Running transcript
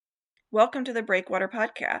Welcome to the Breakwater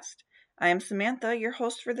Podcast. I am Samantha, your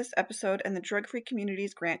host for this episode and the Drug Free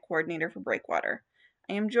Communities Grant Coordinator for Breakwater.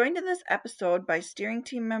 I am joined in this episode by steering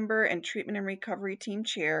team member and treatment and recovery team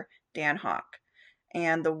chair, Dan Hawk,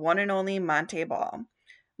 and the one and only Montee Ball.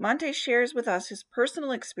 Montee shares with us his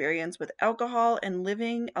personal experience with alcohol and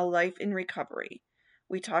living a life in recovery.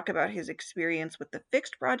 We talk about his experience with the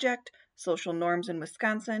Fixed Project, social norms in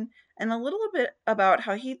Wisconsin, and a little bit about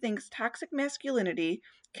how he thinks toxic masculinity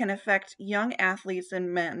can affect young athletes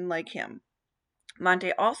and men like him.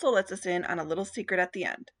 Montee also lets us in on a little secret at the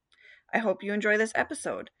end. I hope you enjoy this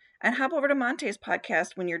episode, and hop over to Montee's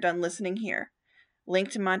podcast when you're done listening here.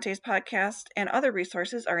 Link to Montee's podcast and other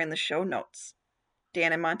resources are in the show notes.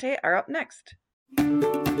 Dan and Montee are up next.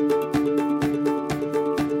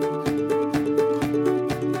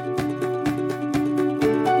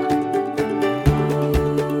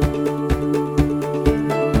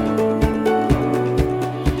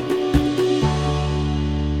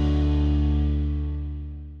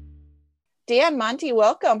 Dan, Montee,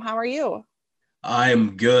 welcome. How are you?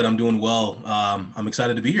 I'm good. I'm doing well. I'm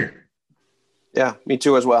excited to be here. Yeah, me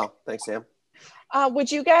too as well. Thanks, Sam.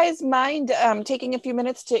 Would you guys mind taking a few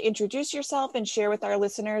minutes to introduce yourself and share with our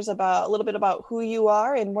listeners a little bit about who you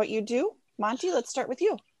are and what you do? Montee, let's start with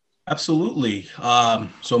you. Absolutely.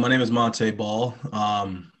 So my name is Montee Ball.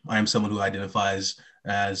 I am someone who identifies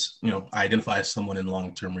as someone in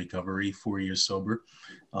long-term recovery, 4 years sober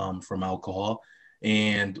from alcohol.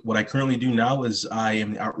 And what I currently do now is I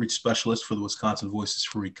am the outreach specialist for the Wisconsin Voices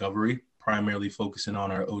for Recovery, primarily focusing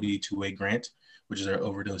on our OD2A grant, which is our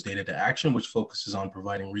overdose data to action, which focuses on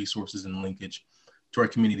providing resources and linkage to our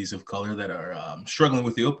communities of color that are struggling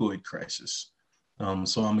with the opioid crisis.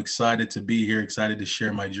 So I'm excited to be here, excited to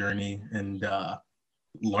share my journey and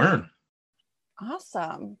learn.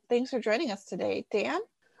 Awesome. Thanks for joining us today. Dan?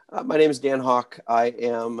 My name is Dan Hawk. I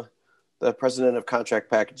am the president of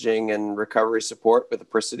contract packaging and recovery support with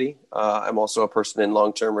Apricity. I'm also a person in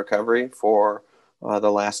long-term recovery for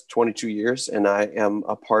the last 22 years, and I am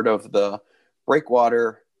a part of the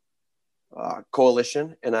Breakwater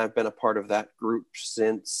Coalition, and I've been a part of that group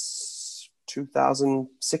since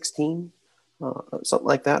 2016, something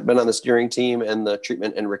like that. Been on the steering team and the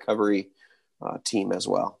treatment and recovery team as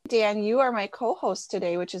well. Dan, you are my co-host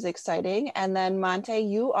today, which is exciting. And then Montee,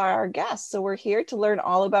 you are our guest. So we're here to learn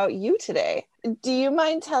all about you today. Do you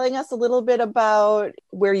mind telling us a little bit about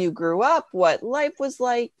where you grew up, what life was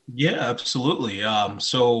like? Yeah, absolutely.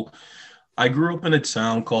 So I grew up in a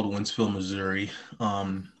town called Wentzville, Missouri.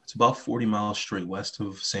 It's about 40 miles straight west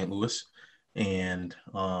of St. Louis, and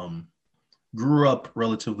grew up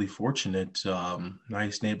relatively fortunate.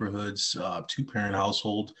 Nice neighborhoods, two-parent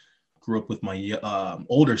household. Grew up with my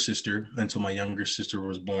older sister until my younger sister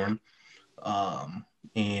was born.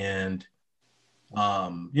 Just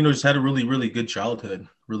had a really, really good childhood.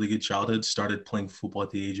 Started playing football at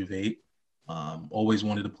the age of 8. Always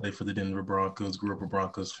wanted to play for the Denver Broncos. Grew up a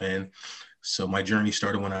Broncos fan. So my journey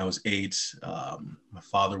started when I was 8. My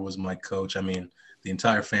father was my coach. I mean, the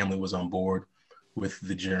entire family was on board with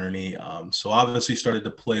the journey. So obviously started to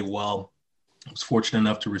play well. I was fortunate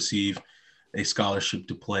enough to receive a scholarship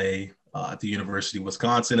to play at the University of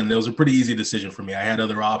Wisconsin. And it was a pretty easy decision for me. I had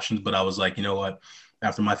other options, but I was like, you know what?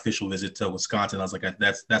 After my official visit to Wisconsin, I was like,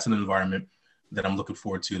 that's an environment that I'm looking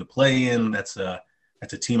forward to play in. That's a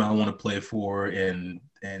team I want to play for, and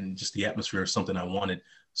just the atmosphere is something I wanted.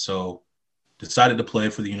 So decided to play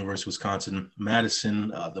for the University of Wisconsin, Madison,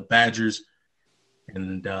 the Badgers,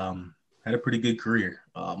 and had a pretty good career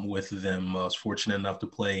with them. I was fortunate enough to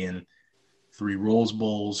play in 3 Rose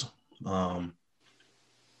Bowls,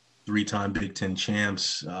 3-time Big Ten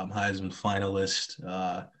champs, Heisman finalist.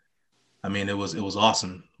 It was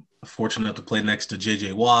awesome. Fortunate enough to play next to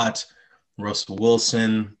J.J. Watt, Russell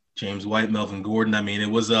Wilson, James White, Melvin Gordon. It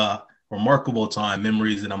was a remarkable time,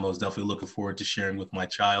 memories that I'm most definitely looking forward to sharing with my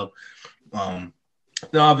child.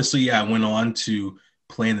 Obviously, I went on to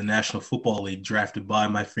play in the National Football League, drafted by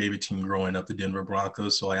my favorite team growing up, the Denver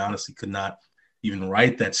Broncos. So I honestly could not even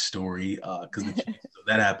write that story because the chance of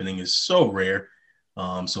that happening is so rare.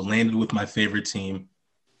 So landed with my favorite team,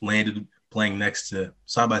 landed playing next to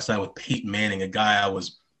side by side with Peyton Manning, a guy I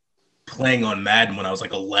was playing on Madden when I was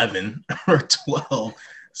like 11 or 12.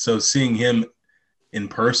 So seeing him in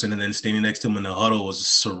person and then standing next to him in the huddle was a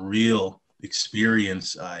surreal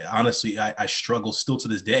experience. I struggle still to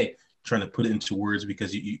this day trying to put it into words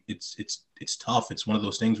because it's tough. It's one of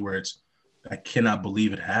those things where I cannot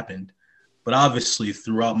believe it happened. But obviously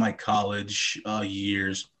throughout my college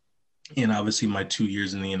years, and obviously my 2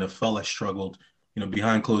 years in the NFL, I struggled,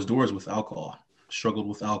 behind closed doors with alcohol, struggled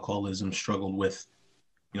with alcoholism, struggled with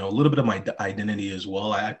a little bit of my identity as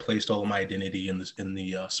well. I placed all of my identity in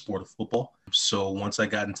the sport of football. So once I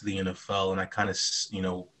got into the NFL and I kind of,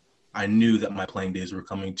 I knew that my playing days were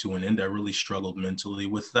coming to an end. I really struggled mentally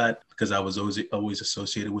with that because I was always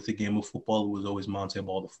associated with the game of football. It was always Montee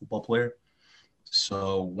Ball, the football player.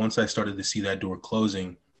 So once I started to see that door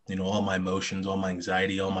closing, all my emotions, all my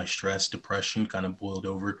anxiety, all my stress, depression kind of boiled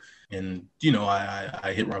over. And,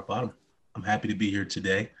 I hit rock bottom. I'm happy to be here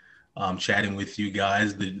today, chatting with you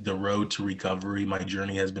guys. The road to recovery, my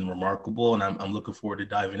journey has been remarkable, and I'm looking forward to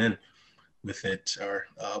diving in with it or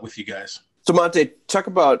with you guys. So Montee, talk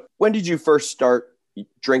about when did you first start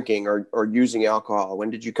drinking or using alcohol? When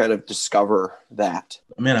did you kind of discover that?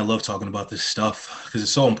 Man, I love talking about this stuff because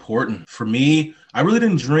it's so important. For me, I really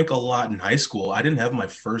didn't drink a lot in high school. I didn't have my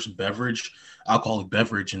first alcoholic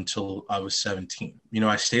beverage until I was 17.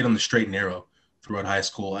 I stayed on the straight and narrow throughout high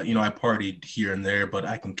school. I partied here and there, but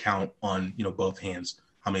I can count on, both hands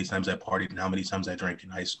how many times I partied and how many times I drank in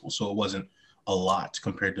high school. So it wasn't a lot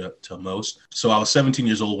compared to most. So I was 17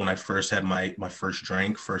 years old when I first had my first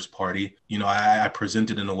drink, first party. I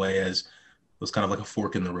presented in a way as it was kind of like a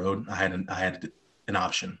fork in the road. I had an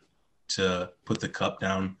option to put the cup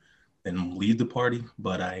down and leave the party,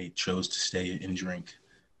 but I chose to stay and drink,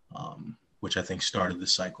 which I think started the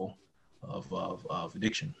cycle of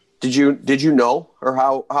addiction. Did you know, or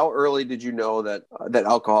how early did you know that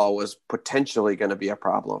alcohol was potentially going to be a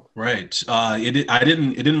problem? Right. It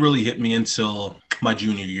didn't really hit me until my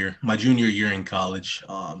junior year in college,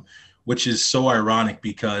 which is so ironic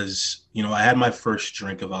because, I had my first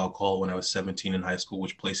drink of alcohol when I was 17 in high school,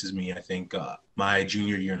 which places me, I think, my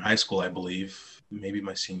junior year in high school, I believe, maybe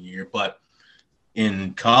my senior year. But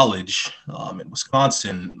in college, in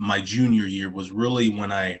Wisconsin, my junior year was really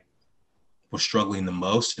when I was struggling the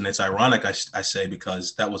most. And it's ironic, I say,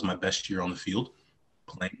 because that was my best year on the field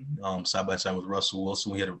playing side by side with Russell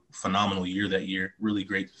Wilson. We had a phenomenal year that year, really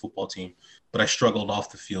great football team. But I struggled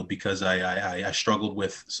off the field because I struggled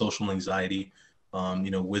with social anxiety,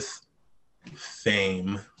 with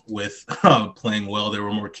fame, with playing well. There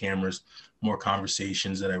were more cameras, more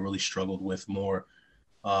conversations that I really struggled with, more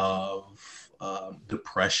of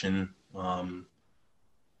depression,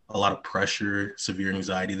 a lot of pressure, severe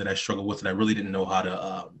anxiety that I struggled with, and I really didn't know how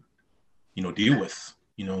to, deal with.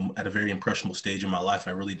 At a very impressionable stage in my life,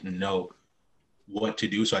 I really didn't know what to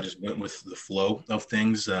do. So I just went with the flow of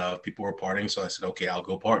things. People were partying, so I said, okay, I'll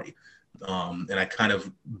go party. And I kind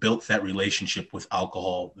of built that relationship with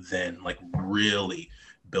alcohol then, like really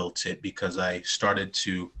built it, because I started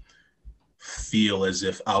to feel as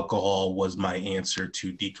if alcohol was my answer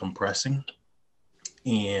to decompressing,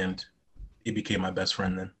 and it became my best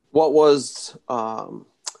friend then. What was the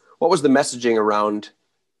messaging around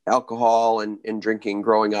alcohol and drinking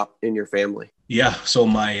growing up in your family? Yeah, so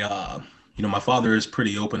my my father is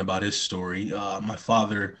pretty open about his story. My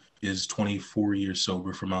father is 24 years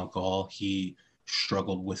sober from alcohol. He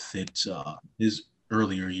struggled with it his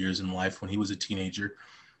earlier years in life when he was a teenager.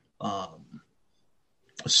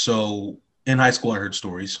 So in high school, I heard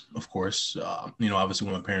stories, of course. Obviously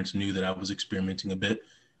when my parents knew that I was experimenting a bit,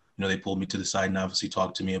 they pulled me to the side and obviously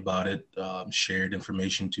talked to me about it, shared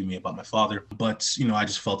information to me about my father. But, I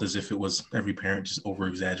just felt as if it was every parent just over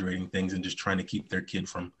exaggerating things and just trying to keep their kid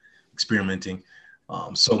from experimenting.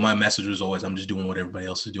 So my message was always, I'm just doing what everybody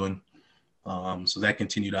else is doing. So that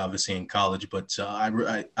continued obviously in college, but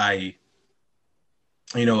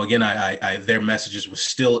their messages were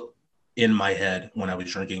still in my head when I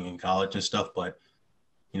was drinking in college and stuff. But,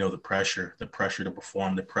 the pressure to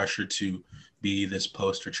perform, the pressure to be this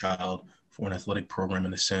poster child for an athletic program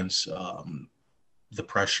in a sense, the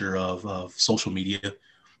pressure of social media,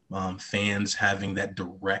 fans having that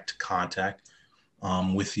direct contact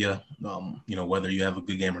with you, whether you have a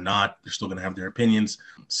good game or not, they're still going to have their opinions.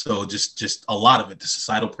 So just a lot of it, the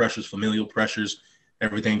societal pressures, familial pressures,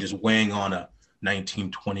 everything just weighing on a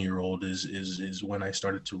 19, 20-year-old is when I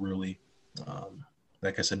started to really,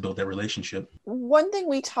 like I said, build that relationship. One thing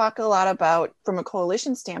we talk a lot about from a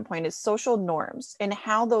coalition standpoint is social norms and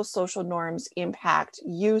how those social norms impact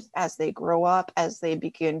youth as they grow up, as they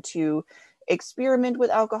begin to experiment with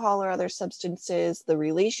alcohol or other substances, the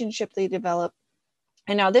relationship they develop.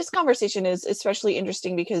 And now this conversation is especially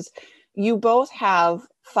interesting because you both have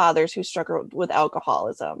fathers who struggled with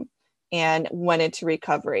alcoholism and went into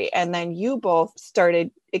recovery. And then you both started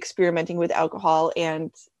experimenting with alcohol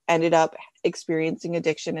and ended up experiencing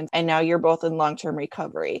addiction. And now you're both in long-term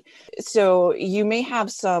recovery. So you may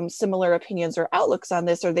have some similar opinions or outlooks on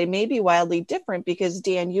this, or they may be wildly different because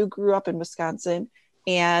Dan, you grew up in Wisconsin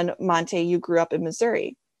and Montee, you grew up in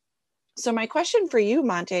Missouri. So my question for you,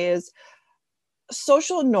 Montee, is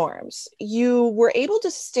social norms. You were able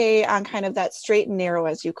to stay on kind of that straight and narrow,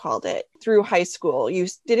 as you called it, through high school. You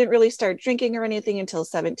didn't really start drinking or anything until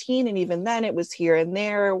 17. And even then it was here and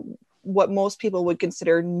there, what most people would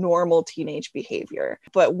consider normal teenage behavior.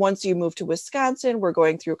 But once you moved to Wisconsin, we're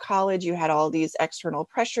going through college, you had all these external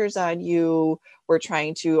pressures on you. We're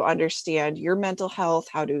trying to understand your mental health,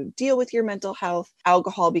 how to deal with your mental health.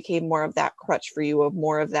 Alcohol became more of that crutch for you, of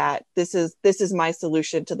more of that, this is my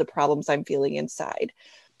solution to the problems I'm feeling inside.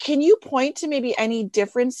 Can you point to maybe any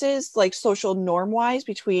differences, like social norm wise,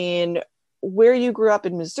 between where you grew up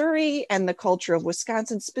in Missouri and the culture of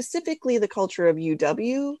Wisconsin, specifically the culture of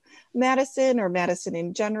UW Madison, or Madison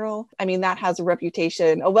in general? I mean, that has a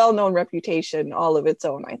reputation, a well-known reputation all of its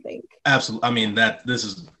own, I think. Absolutely. I mean,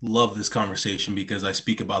 love this conversation because I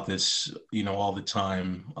speak about this, all the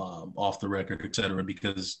time, off the record, et cetera,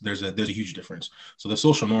 because there's a huge difference. So the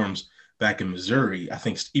social norms back in Missouri, I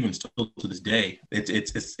think even still to this day,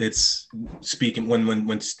 it's speaking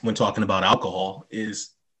when talking about alcohol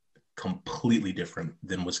is completely different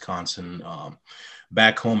than Wisconsin.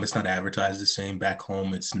 Back home, it's not advertised the same. Back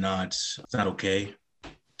home, it's not okay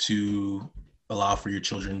to allow for your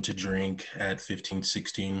children to drink at 15,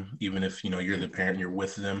 16, even if, you're the parent and you're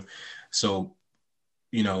with them. So,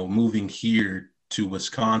 moving here to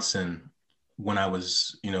Wisconsin when I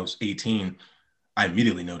was, 18, I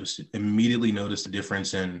immediately noticed the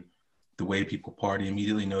difference in the way people party,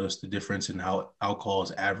 immediately noticed the difference in how alcohol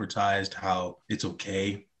is advertised, how it's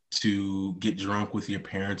okay to get drunk with your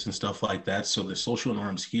parents and stuff like that. So the social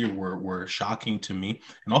norms here were shocking to me,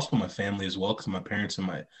 and also my family as well, because my parents and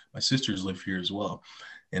my sisters live here as well.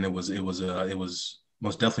 And it was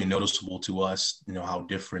most definitely noticeable to us, how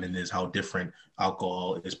different it is, how different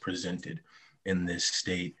alcohol is presented in this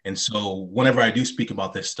state. And so whenever I do speak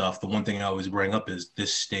about this stuff, the one thing I always bring up is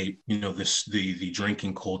this state, the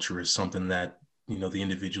drinking culture is something that, the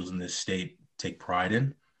individuals in this state take pride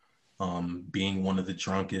in. Being one of the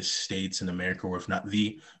drunkest states in America, or if not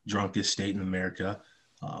the drunkest state in America.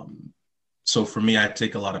 So for me, I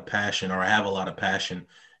have a lot of passion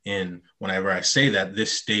in whenever I say that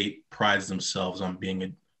this state prides themselves on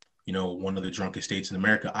being one of the drunkest states in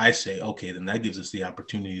America. I say, okay, then that gives us the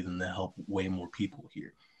opportunity then to help way more people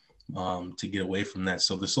here to get away from that.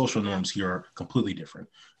 So the social norms here are completely different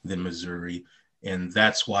than Missouri. And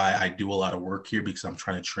that's why I do a lot of work here, because I'm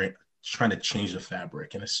trying to change the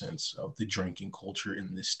fabric, in a sense, of the drinking culture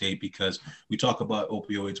in this state, because we talk about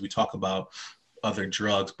opioids, we talk about other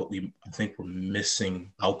drugs, but I think we're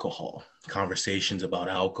missing alcohol, conversations about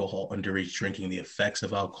alcohol, underage drinking, the effects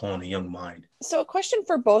of alcohol in a young mind. So a question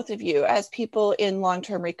for both of you as people in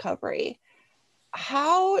long-term recovery.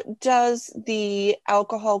 How does the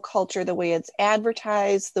alcohol culture, the way it's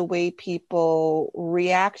advertised, the way people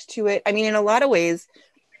react to it, I mean, in a lot of ways,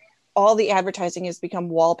 all the advertising has become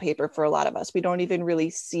wallpaper for a lot of us. We don't even really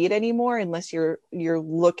see it anymore unless you're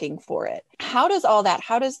looking for it. How does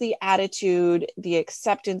the attitude, the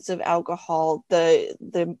acceptance of alcohol,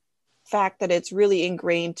 the fact that it's really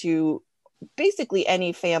ingrained to basically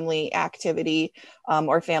any family activity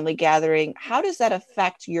or family gathering, how does that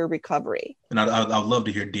affect your recovery? And I'd love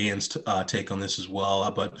to hear Dan's take on this as well.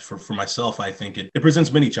 But for myself, I think it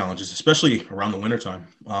presents many challenges, especially around the wintertime,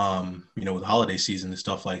 with holiday season and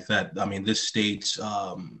stuff like that. I mean, this state,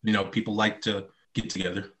 people like to get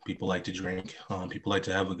together. People like to drink. People like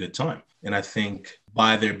to have a good time. And I think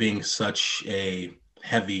by there being such a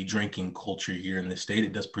heavy drinking culture here in the state,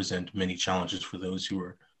 it does present many challenges for those who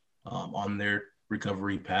are on their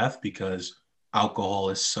recovery path, because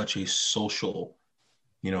alcohol is such a social,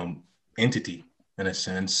 entity, in a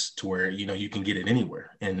sense, to where, you can get it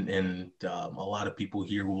anywhere. And a lot of people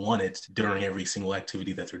here want it during every single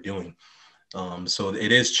activity that they're doing. So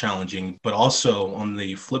it is challenging, but also on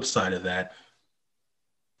the flip side of that,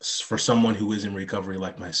 for someone who is in recovery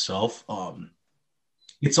like myself,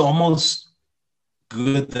 it's almost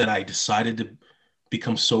good that I decided to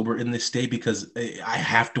become sober in this state, because I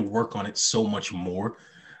have to work on it so much more.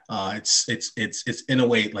 It's in a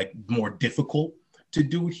way like more difficult to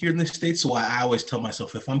do it here in the state. So I always tell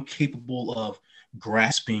myself, if I'm capable of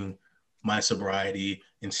grasping my sobriety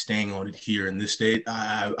and staying on it here in this state,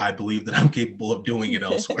 I believe that I'm capable of doing it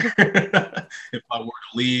elsewhere. If I were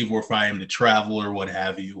to leave, or if I am to travel, or what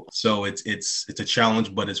have you. So it's a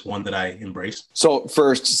challenge, but it's one that I embrace. So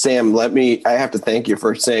first, Sam, I have to thank you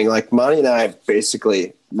for saying, like, Monty and I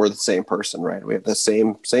basically we're the same person, right? We have the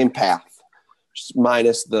same path, just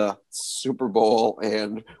minus the Super Bowl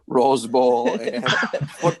and Rose Bowl and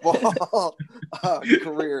football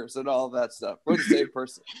careers and all that stuff. We're the same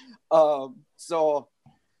person. So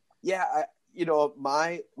yeah,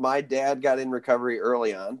 my dad got in recovery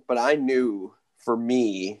early on, but I knew for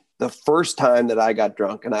me, the first time that I got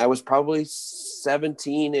drunk, and I was probably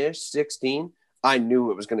 17-ish, 16, I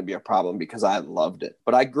knew it was going to be a problem because I loved it.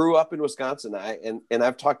 But I grew up in Wisconsin, and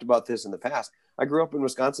I've talked about this in the past. I grew up in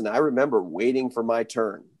Wisconsin. I remember waiting for my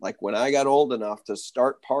turn. Like when I got old enough to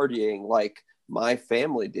start partying like my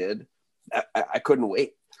family did, I couldn't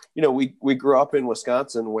wait. You know, we grew up in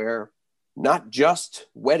Wisconsin where not just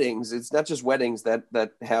weddings, it's not just weddings that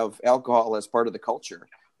have alcohol as part of the culture.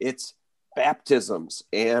 It's baptisms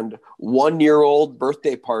and 1-year-old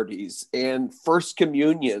birthday parties and first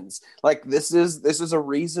communions. Like this is a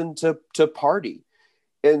reason to party.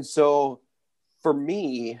 And so for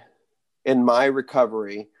me, in my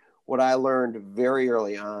recovery, what I learned very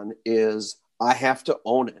early on is I have to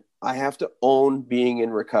own it. I have to own being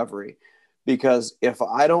in recovery, because if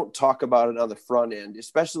I don't talk about it on the front end,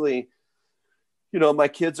 especially, you know, my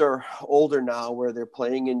kids are older now where they're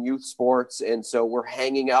playing in youth sports. And so we're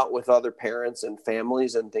hanging out with other parents and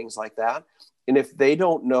families and things like that. And if they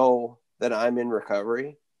don't know that I'm in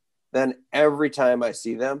recovery, then every time I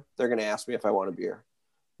see them, they're going to ask me if I want a beer.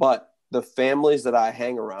 But the families that I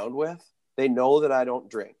hang around with, they know that I don't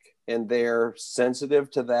drink, and they're sensitive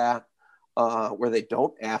to that, where they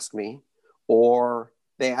don't ask me, or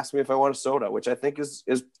they ask me if I want a soda, which I think is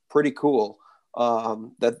pretty cool,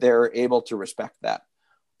 that they're able to respect that.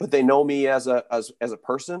 But they know me as a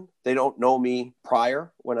person. They don't know me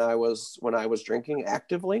prior when I was drinking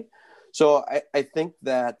actively. So I think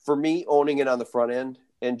that for me, owning it on the front end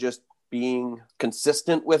and just being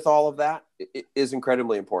consistent with all of that is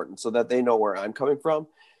incredibly important, so that they know where I'm coming from.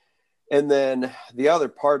 And then the other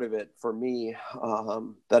part of it for me,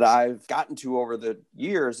 that I've gotten to over the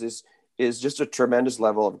years is just a tremendous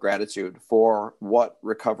level of gratitude for what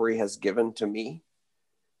recovery has given to me.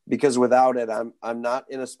 Because without it, I'm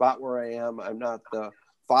not in a spot where I am. I'm not the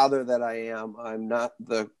father that I am. I'm not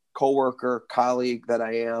the coworker, colleague that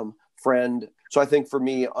I am, friend. So I think for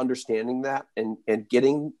me, understanding that and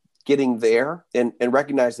getting there and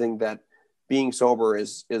recognizing that being sober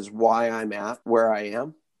is why I'm at where I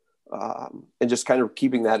am, and just kind of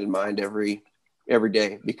keeping that in mind every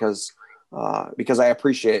day, because I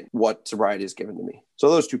appreciate what sobriety has given to me. So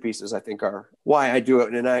those two pieces, I think, are why I do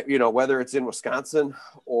it. And I, you know, whether it's in Wisconsin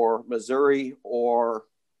or Missouri or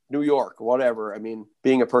New York, whatever, I mean,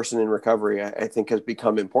 being a person in recovery, I think has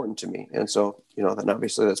become important to me. And so, you know, then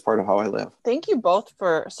obviously that's part of how I live. Thank you both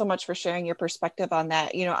for so much for sharing your perspective on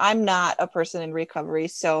that. You know, I'm not a person in recovery,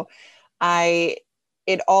 so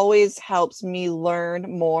it always helps me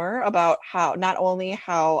learn more about how, not only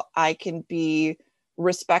how I can be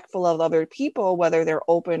respectful of other people, whether they're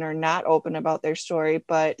open or not open about their story,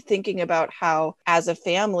 but thinking about how as a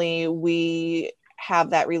family, we have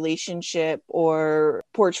that relationship or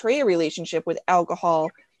portray a relationship with alcohol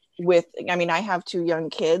I mean, I have 2 young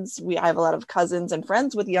kids. I have a lot of cousins and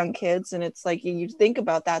friends with young kids. And it's like, you think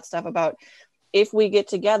about that stuff about, if we get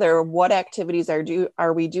together, what activities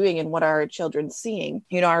are we doing and what are our children seeing?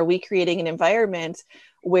 You know, are we creating an environment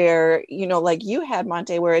where, you know, like you had,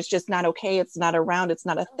 Montee, where it's just not okay, it's not around, it's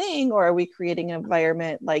not a thing? Or are we creating an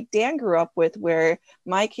environment like Dan grew up with, where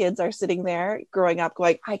my kids are sitting there growing up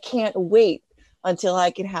going, I can't wait until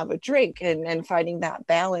I can have a drink, and finding that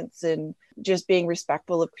balance and just being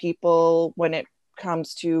respectful of people when it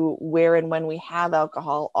comes to where and when we have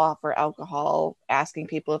alcohol, offer alcohol, asking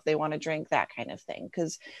people if they want to drink, that kind of thing.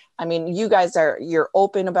 Because I mean, you guys you're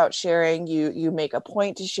open about sharing, you make a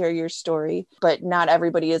point to share your story, but not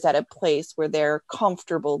everybody is at a place where they're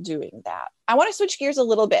comfortable doing that. I want to switch gears a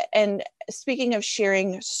little bit. And speaking of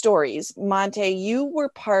sharing stories, Montee, you were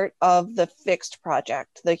part of the Fixed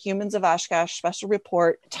Project, the Humans of Oshkosh Special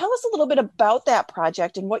Report. Tell us a little bit about that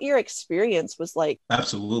project and what your experience was like.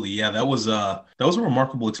 Absolutely. Yeah, that was a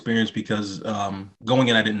remarkable experience, because going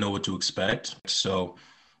in, I didn't know what to expect. So,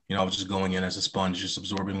 you know, I was just going in as a sponge, just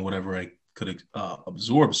absorbing whatever I could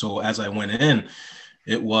absorb. So as I went in,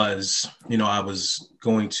 it was, you know, I was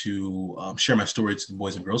going to share my story to the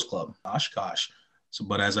Boys and Girls Club, Oshkosh. So,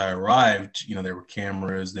 but as I arrived, you know, there were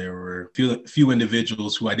cameras, there were few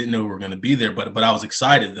individuals who I didn't know were going to be there, but I was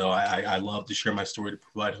excited though. I love to share my story, to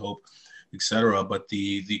provide hope, etc. But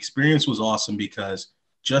the experience was awesome, because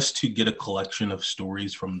just to get a collection of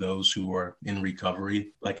stories from those who are in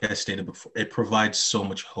recovery, like I stated before, it provides so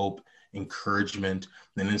much hope, encouragement,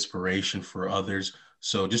 and inspiration for others.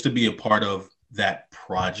 So just to be a part of that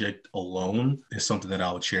project alone is something that I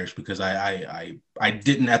would cherish, because I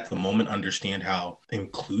didn't at the moment understand how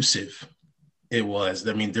inclusive it was.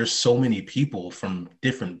 I mean, there's so many people from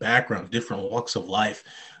different backgrounds, different walks of life,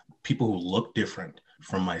 people who look different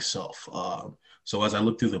from myself. So as I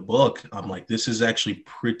look through the book, I'm like, this is actually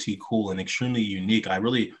pretty cool and extremely unique. I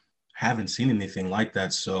really haven't seen anything like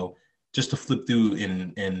that. So just to flip through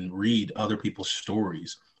and read other people's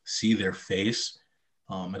stories, see their face,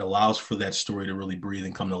 it allows for that story to really breathe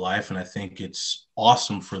and come to life. And I think it's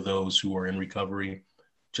awesome for those who are in recovery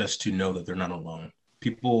just to know that they're not alone.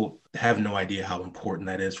 People have no idea how important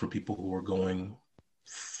that is for people who are going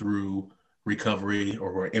through recovery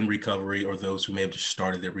or who are in recovery, or those who may have just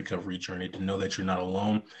started their recovery journey, to know that you're not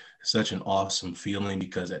alone. It's such an awesome feeling,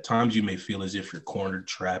 because at times you may feel as if you're cornered,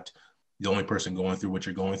 trapped, the only person going through what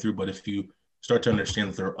you're going through. But if you start to understand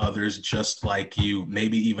that there are others just like you,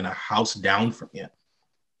 maybe even a house down from you,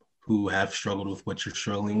 who have struggled with what you're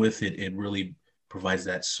struggling with, it really provides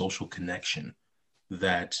that social connection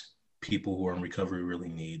that people who are in recovery really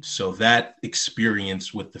need. So that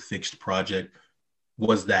experience with the Fixed Project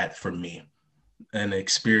was that for me, an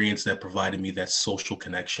experience that provided me that social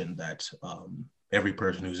connection that every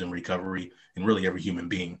person who's in recovery, and really every human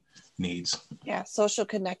being, needs. Yeah, social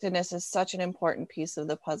connectedness is such an important piece of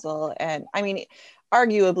the puzzle. And I mean,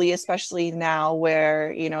 arguably, especially now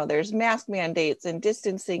where, you know, there's mask mandates and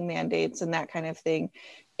distancing mandates and that kind of thing,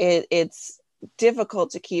 it's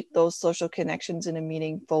difficult to keep those social connections in a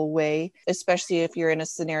meaningful way, especially if you're in a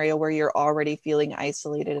scenario where you're already feeling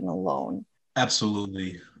isolated and alone.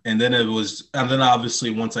 Absolutely. And then obviously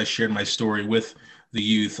once I shared my story with the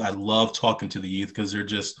youth, I love talking to the youth, because they're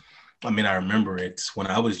just, I mean, I remember it when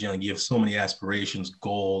I was young. You have so many aspirations,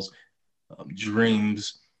 goals,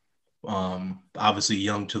 dreams, obviously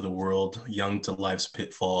young to the world, young to life's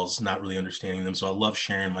pitfalls, not really understanding them. So I love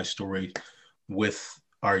sharing my story with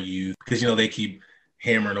our youth, because, you know, they keep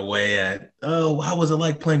hammering away at, oh, how was it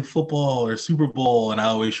like playing football or Super Bowl? And I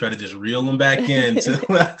always try to just reel them back into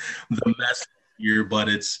the mess here, but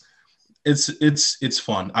it's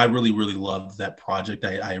fun. I really, really loved that project.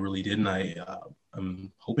 I really did. And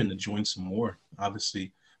I'm hoping to join some more,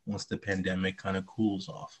 obviously, once the pandemic kind of cools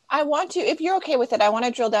off. I want to, if you're okay with it, I want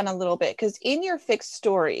to drill down a little bit, because in your Fixed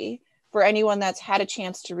story, for anyone that's had a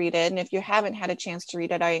chance to read it, and if you haven't had a chance to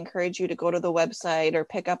read it, I encourage you to go to the website or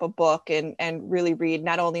pick up a book and really read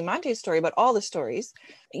not only Montee's story, but all the stories.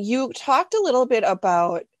 You talked a little bit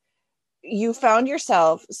about, you found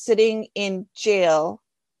yourself sitting in jail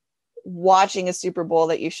watching a Super Bowl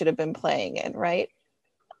that you should have been playing in, right?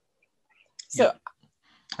 So yeah,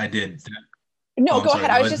 I did. No, go ahead.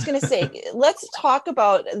 I was just going to say, let's talk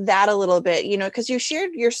about that a little bit, you know, because you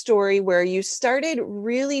shared your story where you started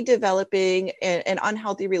really developing an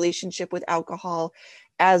unhealthy relationship with alcohol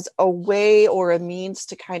as a way or a means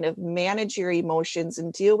to kind of manage your emotions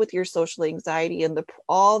and deal with your social anxiety and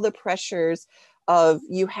all the pressures of,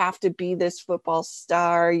 you have to be this football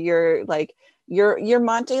star. You're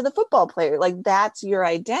Montee the football player. Like, that's your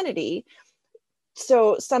identity.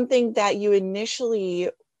 So something that you initially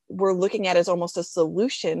were looking at as almost a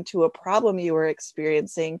solution to a problem you were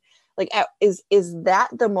experiencing, like, is that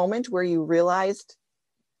the moment where you realized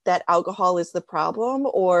that alcohol is the problem,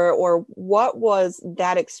 or what was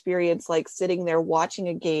that experience like, sitting there watching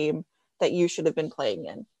a game that you should have been playing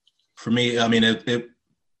in? For me, I mean,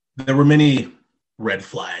 there were many red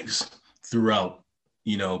flags throughout,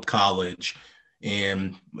 you know, college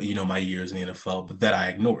and, you know, my years in the NFL, but that I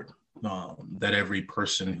ignored, that every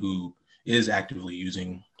person who is actively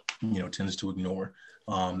using, you know, tends to ignore.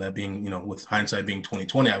 That being, you know, with hindsight being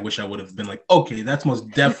 2020, I wish I would have been like, okay, that's most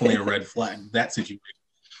definitely a red flag, that situation.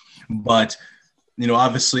 But, you know,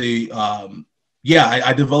 obviously,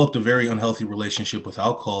 I developed a very unhealthy relationship with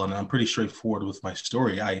alcohol, and I'm pretty straightforward with my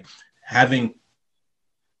story.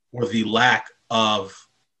 The lack of,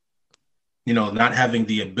 you know, not having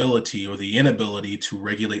the ability or the inability to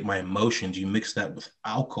regulate my emotions, you mix that with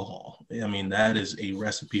alcohol. I mean, that is a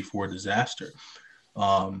recipe for disaster.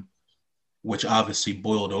 Which obviously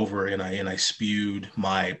boiled over, and I spewed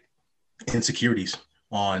my insecurities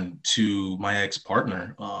on to my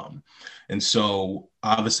ex-partner. And so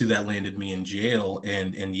obviously that landed me in jail.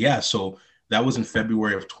 And so that was in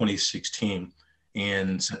February of 2016.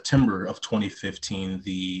 In September of 2015,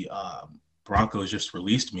 the Broncos just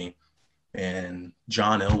released me. And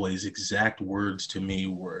John Elway's exact words to me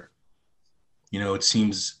were, you know, it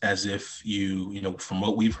seems as if you know, from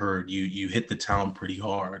what we've heard, you hit the town pretty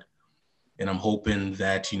hard. And I'm hoping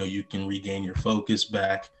that, you know, you can regain your focus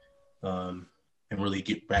back and really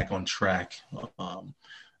get back on track. And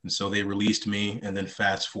so they released me, and then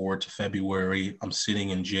fast forward to February, I'm sitting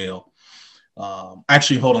in jail.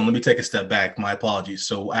 Actually, hold on, let me take a step back. My apologies.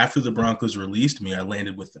 So after the Broncos released me, I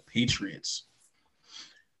landed with the Patriots.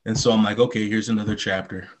 And so I'm like, okay, here's another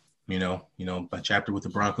chapter. You know, my chapter with the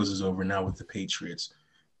Broncos is over now with the Patriots.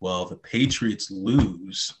 Well, the Patriots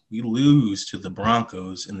lose. We lose to the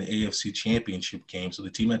Broncos in the AFC Championship game. So the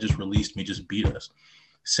team that just released me just beat us.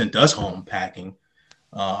 sent us home packing.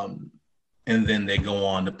 And then they go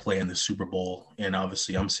on to play in the Super Bowl. And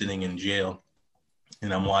obviously I'm sitting in jail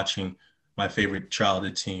and I'm watching my favorite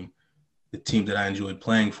childhood team, the team that I enjoyed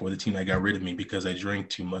playing for, the team that got rid of me because I drank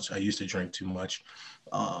too much. I used to drink too much,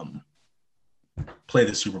 play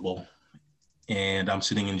the Super Bowl. And I'm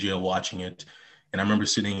sitting in jail watching it. And I remember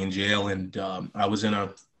sitting in jail and I was in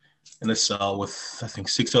a cell with, I think,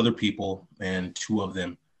 6 other people, and 2 of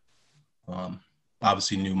them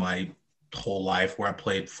obviously knew my whole life, where I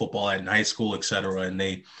played football in high school, etc. And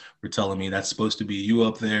they were telling me, that's supposed to be you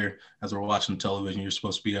up there as we're watching television. You're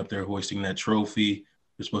supposed to be up there hoisting that trophy.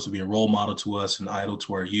 You're supposed to be a role model to us, an idol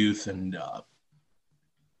to our youth. And I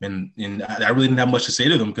really didn't have much to say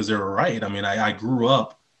to them because they were right. I mean, I grew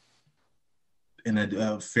up in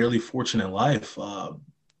a fairly fortunate life.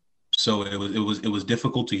 So it was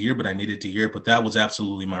difficult to hear, but I needed to hear it. But that was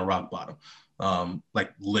absolutely my rock bottom.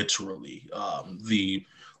 Like literally, the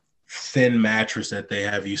thin mattress that they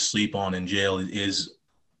have you sleep on in jail is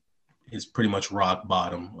pretty much rock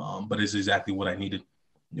bottom. But it's exactly what I needed.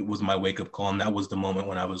 It was my wake up call, and that was the moment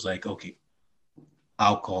when I was like, okay,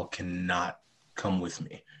 alcohol cannot come with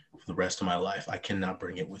me for the rest of my life. I cannot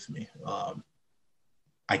bring it with me.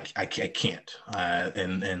 I can't.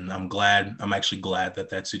 And I'm actually glad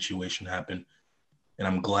that situation happened. And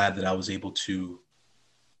I'm glad that I was able to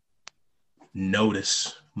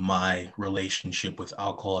notice my relationship with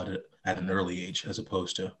alcohol at an early age, as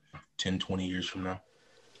opposed to 10, 20 years from now.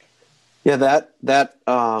 Yeah, that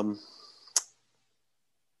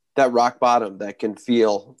rock bottom that can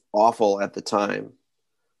feel awful at the time.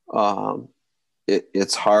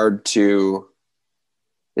 It's hard to,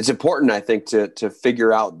 it's important, I think, to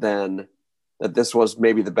figure out then that this was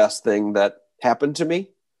maybe the best thing that happened to me.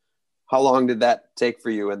 How long did that take for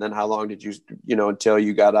you? And then how long did you until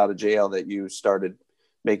you got out of jail, that you started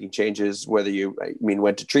making changes, whether you,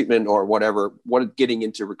 went to treatment or whatever? What did getting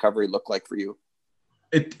into recovery look like for you?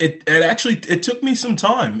 It actually took me some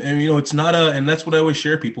time. And, it's not and that's what I always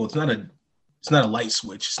share people. It's not a light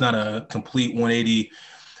switch. It's not a complete 180,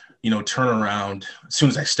 turnaround as soon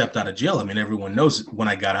as I stepped out of jail. I mean, everyone knows when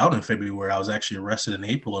I got out in February, I was actually arrested in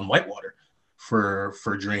April in Whitewater for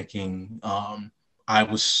drinking. I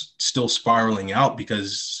was still spiraling out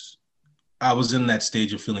because I was in that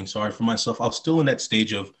stage of feeling sorry for myself. I was still in that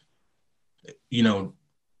stage of,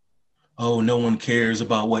 oh, no one cares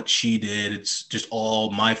about what she did. It's just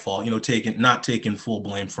all my fault, not taking full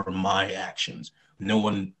blame for my actions. No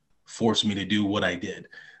one forced me to do what I did.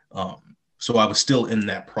 So I was still in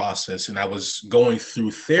that process, and I was going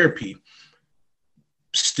through therapy,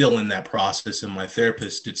 still in that process. And my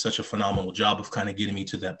therapist did such a phenomenal job of kind of getting me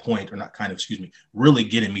to that point, or not kind of, really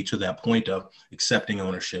getting me to that point of accepting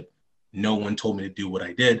ownership. No one told me to do what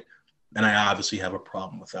I did. And I obviously have a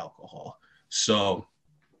problem with alcohol. So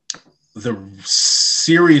the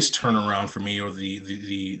serious turnaround for me, or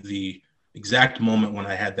the exact moment when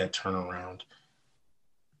I had that turnaround,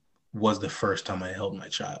 was the first time I held my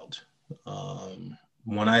child.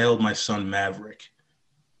 When I held my son Maverick,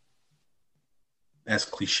 as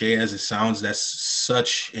cliche as it sounds, that's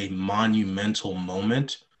such a monumental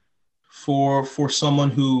moment for someone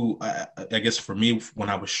who, I guess for me, when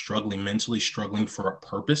I was mentally struggling for a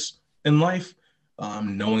purpose in life,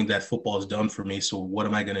 knowing that football is done for me. So what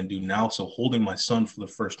am I going to do now? So holding my son for the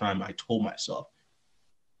first time, I told myself,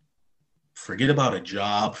 forget about a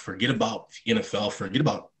job, forget about NFL, forget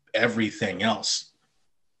about everything else.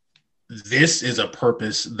 This is a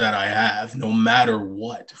purpose that I have, no matter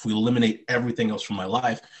what. If we eliminate everything else from my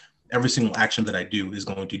life, every single action that I do is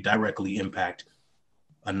going to directly impact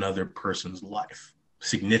another person's life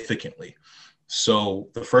significantly. So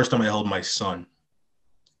the first time I held my son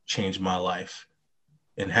changed my life,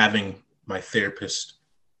 and having my therapist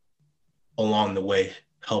along the way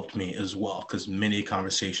helped me as well, because many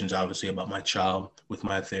conversations, obviously, about my child with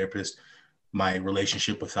my therapist, my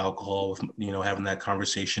relationship with alcohol, with, having that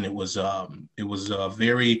conversation, it was a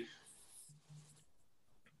very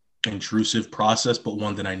intrusive process, but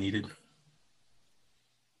one that I needed.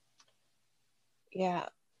 Yeah,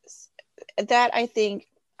 that I think,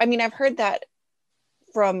 I've heard that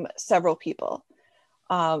from several people.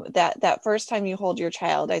 That first time you hold your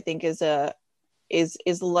child, I think is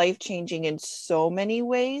life-changing in so many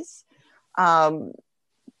ways.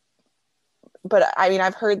 But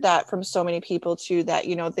I've heard that from so many people too, that,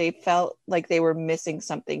 they felt like they were missing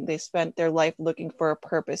something. They spent their life looking for a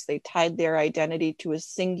purpose. They tied their identity to a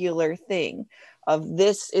singular thing of,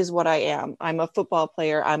 this is what I am. I'm a football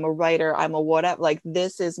player. I'm a writer. I'm a whatever, like,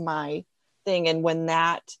 this is my thing. And when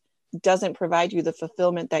that doesn't provide you the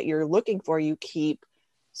fulfillment that you're looking for, you keep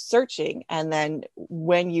searching. And then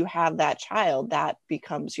when you have that child, that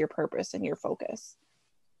becomes your purpose and your focus.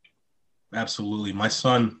 Absolutely. My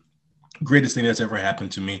son, greatest thing that's ever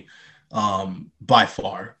happened to me, by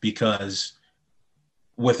far, because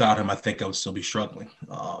without him, I think I would still be struggling.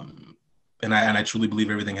 And I truly believe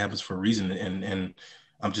everything happens for a reason. And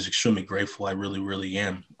I'm just extremely grateful. I really, really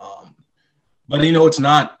am. But, it's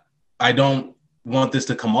not, I don't want this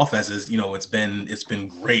to come off as, it's been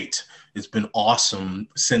great. It's been awesome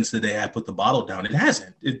since the day I put the bottle down. It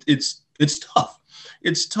hasn't. It's tough.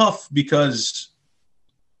 It's tough because,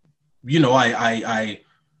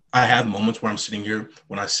 I have moments where I'm sitting here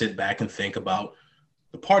when I sit back and think about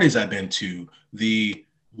the parties I've been to,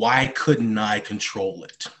 why couldn't I control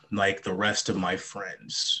it like the rest of my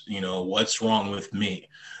friends? What's wrong with me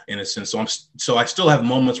in a sense? So I still have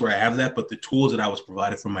moments where I have that, but the tools that I was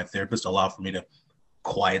provided from my therapist allow for me to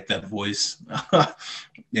quiet that voice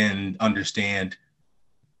and understand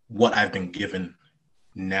what I've been given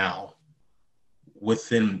now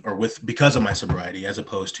because of my sobriety, as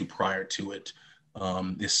opposed to prior to it,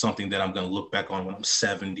 is something that I'm going to look back on when I'm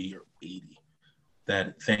 70 or 80.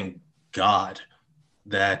 That thank God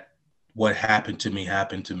that what happened to me,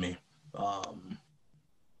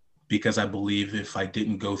 because I believe if I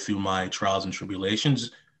didn't go through my trials and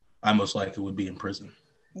tribulations, I most likely would be in prison.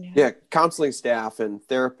 Yeah, counseling staff and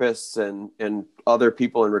therapists and other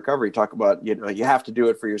people in recovery talk about, you have to do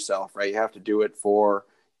it for yourself, right? You have to do it for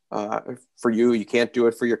you. You can't do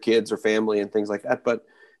it for your kids or family and things like that. But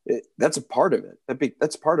that's a part of it.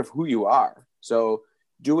 That's part of who you are. So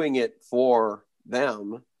doing it for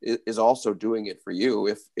them is also doing it for you.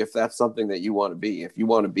 If that's something that you want to be, if you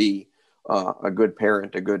want to be a good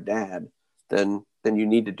parent, a good dad, then you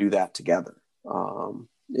need to do that together.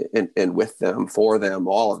 And with them, for them,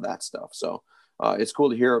 all of that stuff. So it's cool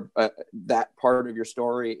to hear that part of your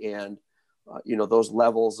story and, those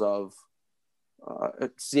levels of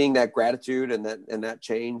seeing that gratitude and that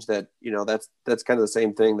change that, that's kind of the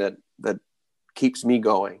same thing that keeps me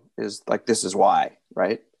going is like, this is why,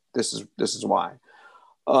 right? This is why.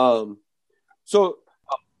 So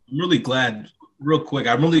I'm really glad, real quick,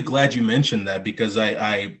 I'm really glad you mentioned that because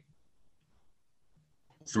I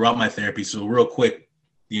throughout my therapy, so real quick,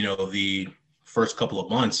 the first couple of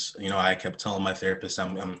months, I kept telling my therapist,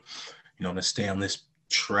 I'm going to stay on this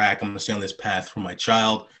track. I'm going to stay on this path for my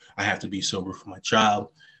child. I have to be sober for my child,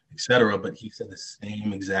 etc. But he said the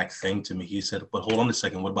same exact thing to me. He said, but hold on a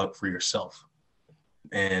second. What about for yourself?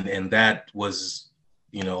 And that was,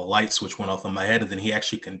 a light switch went off in my head. And then he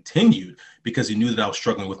actually continued because he knew that I was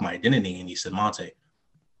struggling with my identity. And he said, Montee,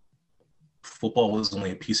 football was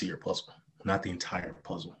only a piece of your puzzle, not the entire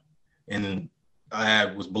puzzle. And I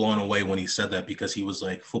was blown away when he said that because he was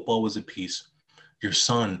like, football was a piece. Your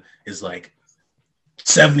son is like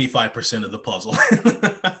 75% of the puzzle.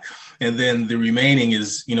 And then the remaining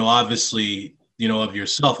is, obviously, of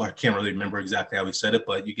yourself. I can't really remember exactly how he said it,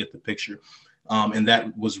 but you get the picture. And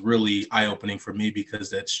that was really eye-opening for me because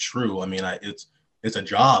that's true. I mean, it's a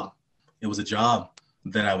job. It was a job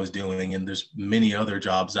that I was doing, and there's many other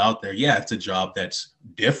jobs out there. Yeah, it's a job that's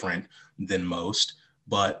different than most,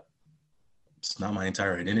 but it's not my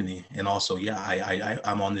entire identity. And also, yeah,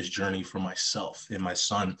 I'm on this journey for myself, and my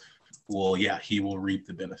son he will reap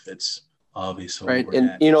the benefits of a sober right.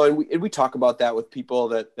 dad. And we talk about that with people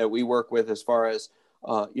that we work with as far as,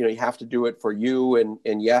 you have to do it for you.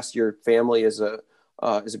 And yes, your family is a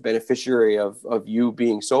beneficiary of you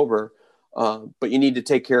being sober. But you need to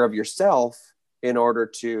take care of yourself in order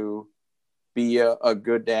to be a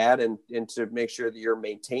good dad and to make sure that you're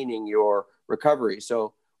maintaining your recovery.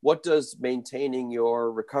 So what does maintaining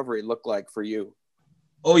your recovery look like for you?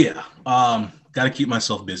 Oh yeah. Got to keep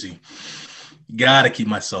myself busy.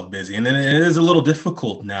 And then it is a little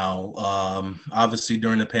difficult now. Obviously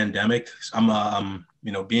during the pandemic, I'm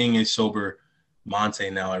being a sober Montee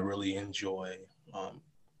now, I really enjoy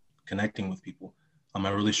connecting with people. I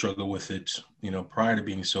really struggled with it, prior to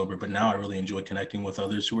being sober, but now I really enjoy connecting with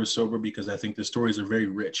others who are sober because I think the stories are very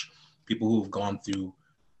rich. People who have gone through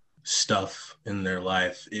stuff in their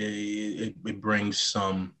life, it brings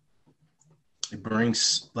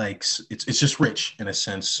like, it's just rich in a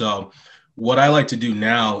sense. So what I like to do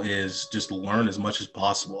now is just learn as much as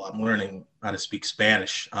possible. I'm learning how to speak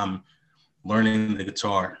Spanish. I'm learning the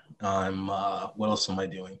guitar. What else am I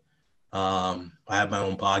doing? I have my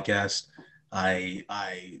own podcast.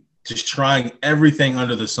 I just trying everything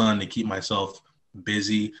under the sun to keep myself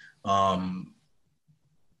busy.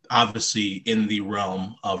 Obviously in the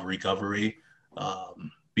realm of recovery,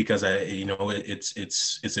 because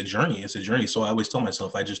it's a journey. It's a journey. So I always tell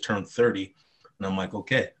myself I just turned 30 and I'm like,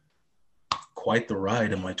 okay, quite the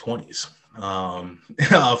ride in my 20s.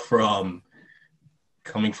 from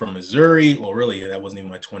coming from Missouri. Well, really, that wasn't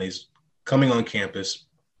even my 20s. Coming on campus,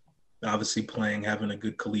 obviously playing, having a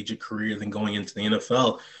good collegiate career, then going into the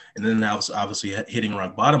NFL. And then I was obviously hitting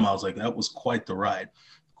rock bottom. I was like, that was quite the ride.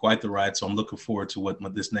 Quite the ride. So I'm looking forward to what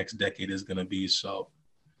this next decade is going to be. So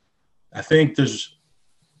I think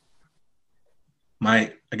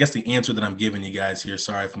I guess the answer that I'm giving you guys here,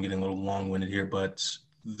 sorry if I'm getting a little long-winded here, but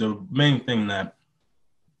the main thing that,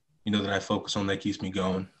 that I focus on that keeps me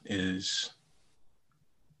going is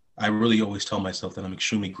I really always tell myself that I'm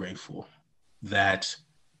extremely grateful that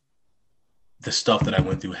the stuff that I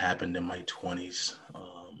went through happened in my 20s.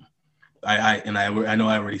 I know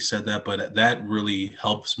I already said that, but that really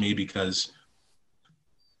helps me because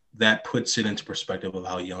that puts it into perspective of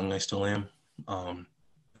how young I still am, and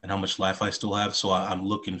how much life I still have. So I'm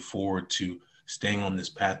looking forward to staying on this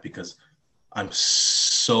path because I'm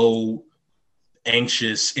so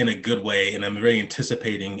anxious in a good way, and I'm very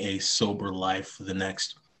anticipating a sober life for the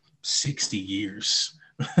next 60 years,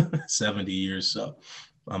 70 years. So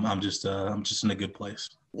I'm just in a good place.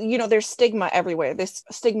 There's stigma everywhere. There's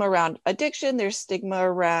stigma around addiction. There's stigma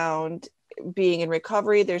around being in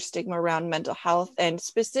recovery. There's stigma around mental health. And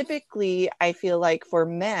specifically, I feel like for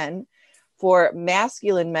men, for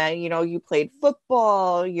masculine men, you played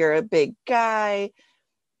football, you're a big guy,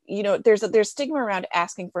 there's stigma around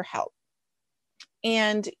asking for help.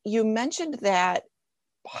 And you mentioned that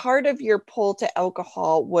part of your pull to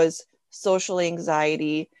alcohol was social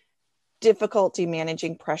anxiety, difficulty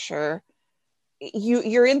managing pressure.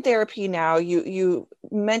 You're in therapy now. You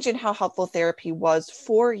mentioned how helpful therapy was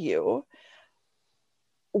for you.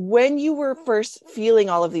 When you were first feeling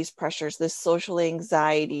all of these pressures, this social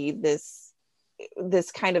anxiety,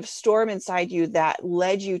 this kind of storm inside you that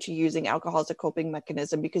led you to using alcohol as a coping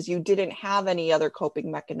mechanism because you didn't have any other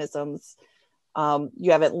coping mechanisms.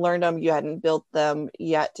 You haven't learned them, you hadn't built them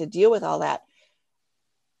yet to deal with all that.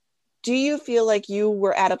 Do you feel like you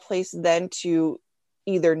were at a place then to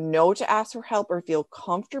either know to ask for help or feel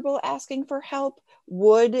comfortable asking for help?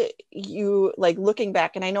 Would you, like, looking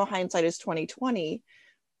back, and I know hindsight is 2020,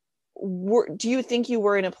 do you think you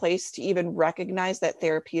were in a place to even recognize that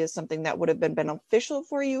therapy is something that would have been beneficial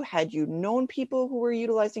for you had you known people who were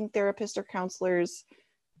utilizing therapists or counselors?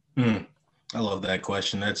 I love that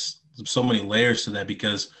question. That's so many layers to that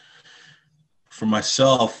because for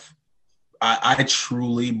myself, I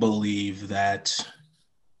truly believe that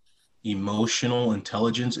emotional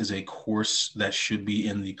intelligence is a course that should be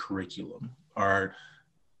in the curriculum. Our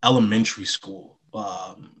elementary school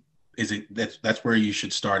that's where you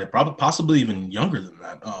should start it, probably possibly even younger than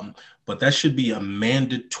that. But that should be a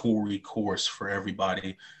mandatory course for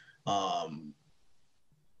everybody.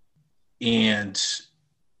 And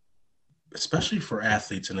especially for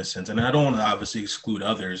athletes in a sense. And I don't want to obviously exclude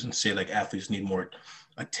others and say like athletes need more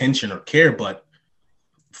attention or care, but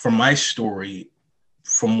from my story,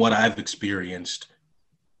 from what I've experienced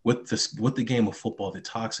with the game of football, the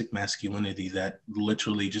toxic masculinity that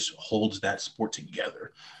literally just holds that sport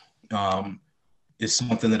together, is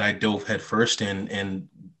something that I dove headfirst in. And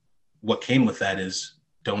what came with that is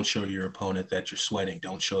don't show your opponent that you're sweating.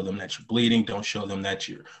 Don't show them that you're bleeding. Don't show them that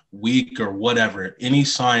you're weak or whatever. Any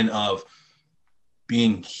sign of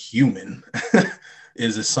being human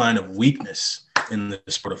is a sign of weakness in the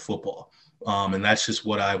sport of football. And that's just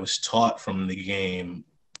what I was taught from the game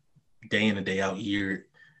day in and day out, year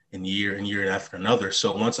after another.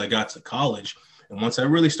 So once I got to college and once I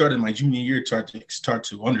really started my junior year, start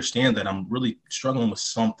to understand that I'm really struggling with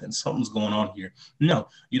something's going on here. No,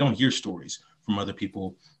 you don't hear stories from other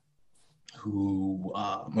people who,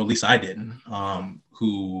 or at least I didn't,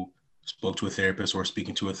 who spoke to a therapist or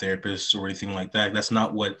speaking to a therapist or anything like that. That's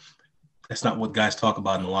not what guys talk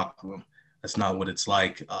about in the locker room. That's not what it's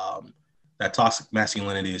like. That toxic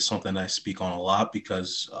masculinity is something I speak on a lot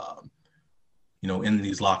because, in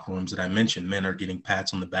these locker rooms that I mentioned, men are getting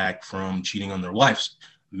pats on the back from cheating on their wives.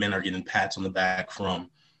 Men are getting pats on the back from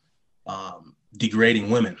degrading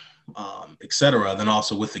women, etc. Then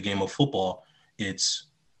also with the game of football,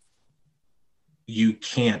 you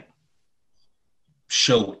can't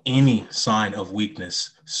show any sign of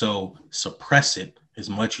weakness. So suppress it as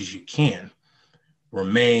much as you can.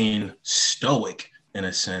 Remain stoic in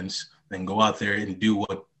a sense, and go out there and do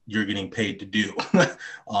what you're getting paid to do.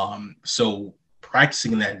 So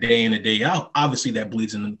practicing that day in and day out, obviously that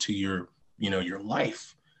bleeds into your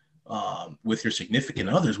life, with your significant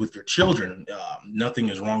others, with your children. Nothing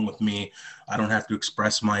is wrong with me. I don't have to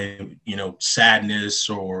express my, sadness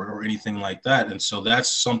or anything like that. And so that's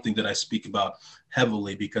something that I speak about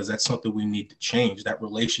heavily because that's something we need to change. That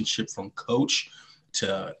relationship from coach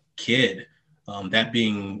to kid, That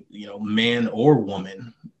being, man or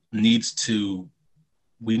woman, we need to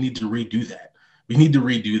redo that. We need to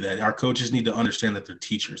redo that. Our coaches need to understand that they're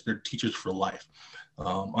teachers. They're teachers for life.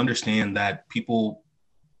 Understand that people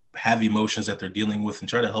have emotions that they're dealing with and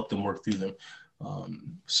try to help them work through them.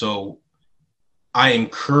 So I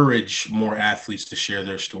encourage more athletes to share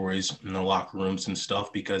their stories in the locker rooms and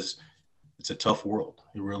stuff, because it's a tough world.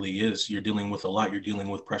 It really is. You're dealing with a lot. You're dealing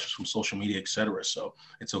with pressures from social media, et cetera. So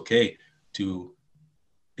it's okay to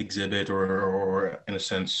exhibit or in a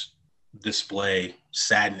sense, display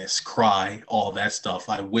sadness, cry, all that stuff.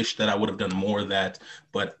 I wish that I would have done more of that,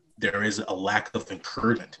 but there is a lack of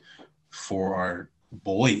encouragement for our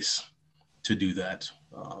boys to do that.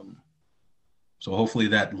 So hopefully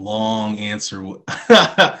that long answer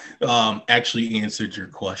actually answered your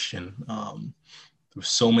question. There's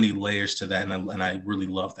so many layers to that, and I really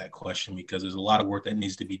love that question, because there's a lot of work that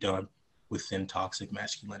needs to be done within toxic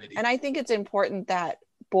masculinity. And I think it's important that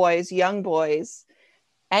boys, young boys,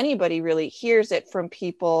 anybody really hears it from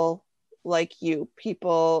people like you,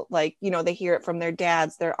 people like, they hear it from their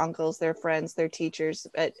dads, their uncles, their friends, their teachers,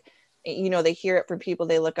 but they hear it from people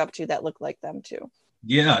they look up to that look like them too.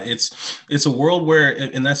 Yeah, it's a world where,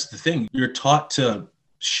 and that's the thing, you're taught to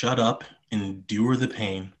shut up, endure the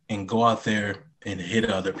pain, and go out there and hit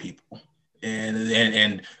other people.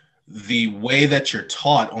 And the way that you're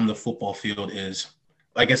taught on the football field is,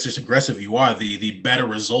 I guess, just aggressive you are, the better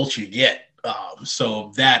results you get.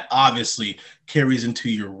 So that obviously carries into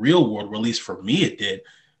your real world, or at least for me it did,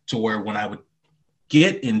 to where when I would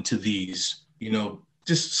get into these,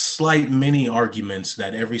 just slight mini arguments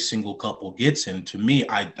that every single couple gets in, to me,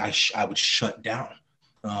 I would shut down.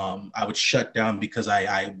 I would shut down because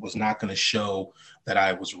I was not going to show that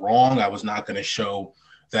I was wrong. I was not going to show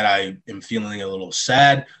that I am feeling a little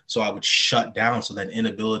sad. So I would shut down. So that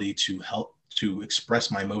inability to express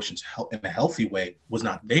my emotions in a healthy way was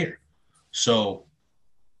not there. So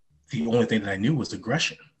the only thing that I knew was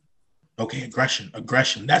aggression. Okay, aggression.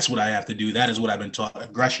 That's what I have to do. That is what I've been taught.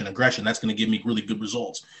 Aggression. That's going to give me really good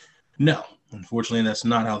results. No, unfortunately, that's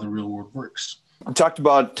not how the real world works. You talked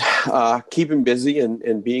about keeping busy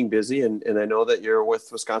and being busy. And I know that you're with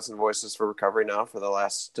Wisconsin Voices for Recovery now for the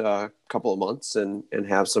last couple of months and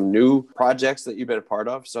have some new projects that you've been a part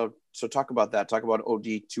of. So talk about that. Talk about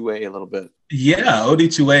OD2A a little bit. Yeah,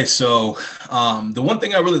 OD2A. So the one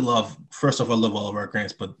thing I really love, first off, I love all of our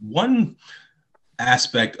grants, but one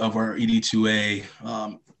aspect of our ED2A,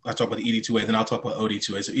 I talk about the ED2A, then I'll talk about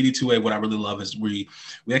OD2A. So ED2A, what I really love is we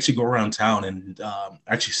actually go around town and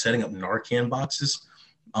actually setting up Narcan boxes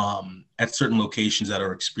at certain locations that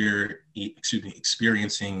are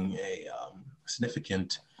experiencing a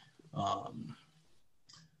significant, I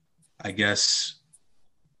guess,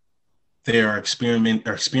 they are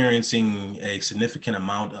experiencing a significant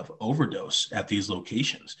amount of overdose at these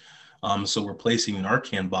locations. So we're placing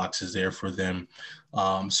Narcan boxes there for them.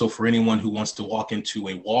 So for anyone who wants to walk into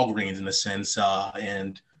a Walgreens, in a sense,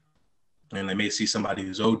 and they may see somebody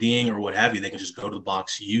who's ODing or what have you, they can just go to the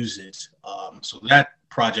box, use it. So that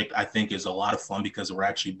project, I think, is a lot of fun because we're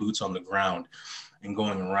actually boots on the ground and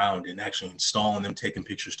going around and actually installing them, taking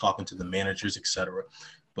pictures, talking to the managers, etc.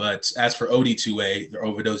 But as for OD2A, their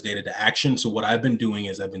overdose data to action. So what I've been doing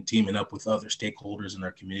is I've been teaming up with other stakeholders in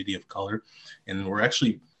our community of color, and we're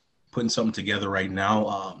actually putting something together right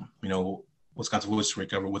now, Wisconsin Voices for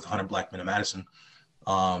Recovery with 100 Black Men in Madison,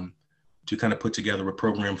 to kind of put together a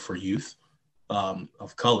program for youth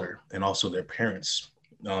of color and also their parents,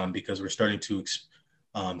 because we're starting to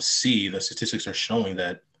see, the statistics are showing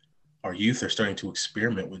that our youth are starting to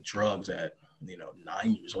experiment with drugs at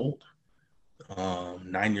 9 years old,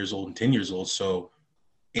 9 years old and 10 years old. So,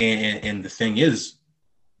 and the thing is,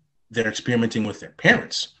 they're experimenting with their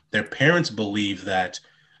parents. Their parents believe that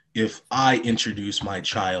if I introduce my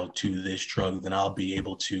child to this drug, then I'll be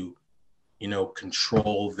able to,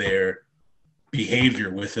 control their behavior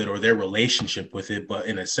with it or their relationship with it. But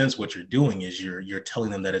in a sense, what you're doing is you're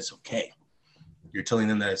telling them that it's okay. You're telling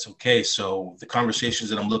them that it's okay. So the conversations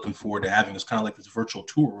that I'm looking forward to having is kind of like this virtual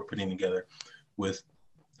tour we're putting together with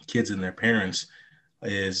kids and their parents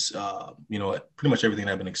is, pretty much everything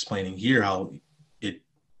I've been explaining here, how it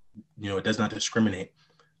does not discriminate.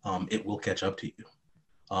 It will catch up to you.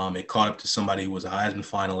 It caught up to somebody who was a Heisman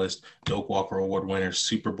finalist, Doak Walker Award winner,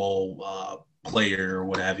 Super Bowl player, or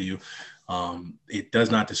what have you. It does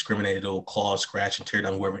not discriminate. It'll claw, scratch, and tear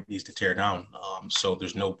down whoever it needs to tear down. So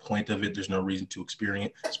there's no point of it. There's no reason to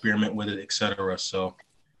experiment with it, etc. So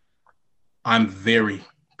I'm very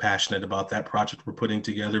passionate about that project we're putting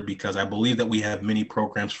together because I believe that we have many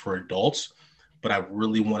programs for adults, but I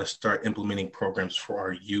really want to start implementing programs for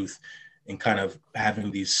our youth and kind of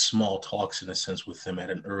having these small talks in a sense with them at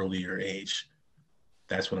an earlier age.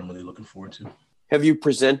 That's what I'm really looking forward to. Have you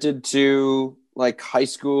presented to like high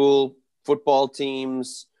school football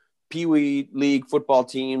teams, Pee Wee League football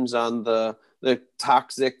teams on the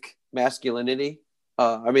toxic masculinity?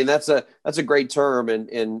 I mean, that's a great term,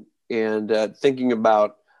 and thinking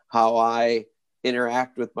about how I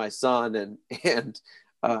interact with my son and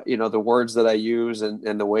the words that I use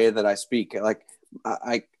and the way that I speak, like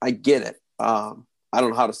I get it. I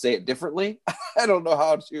don't know how to say it differently. I don't know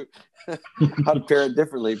how to pair it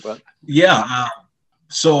differently, but yeah.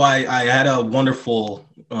 So I had a wonderful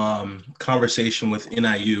conversation with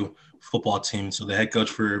NIU football team. So the head coach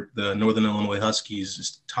for the Northern Illinois Huskies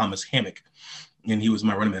is Thomas Hammock, and he was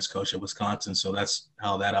my running backs coach at Wisconsin. So that's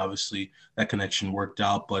how that connection worked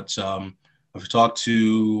out. But I've talked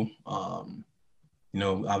to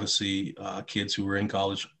obviously kids who were in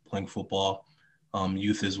college playing football,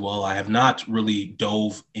 youth as well. I have not really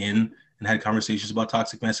dove in and had conversations about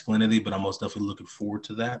toxic masculinity, but I'm most definitely looking forward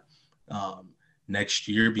to that next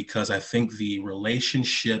year, because I think the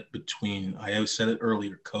relationship between, I said it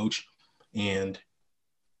earlier, coach and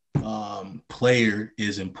player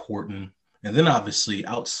is important. And then obviously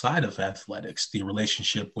outside of athletics, the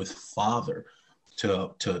relationship with father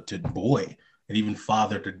to boy, and even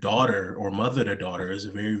father to daughter or mother to daughter is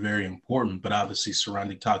very, very important. But obviously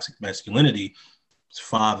surrounding toxic masculinity, it's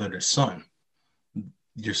father to son.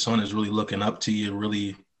 Your son is really looking up to you,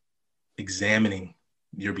 really examining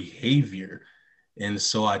your behavior. And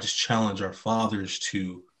so I just challenge our fathers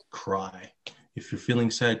to cry. If you're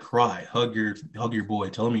feeling sad, cry, hug your boy,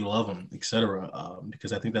 tell him you love him, etc.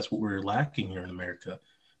 Because I think that's what we're lacking here in America.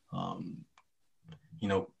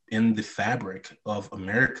 In the fabric of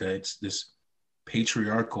America, it's this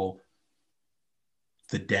patriarchal,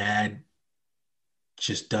 the dad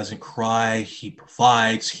just doesn't cry. He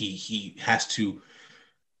provides, he has to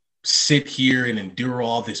sit here and endure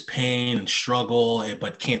all this pain and struggle,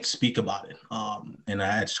 but can't speak about it. And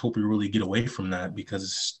I just hope we really get away from that,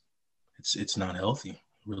 because it's not healthy. It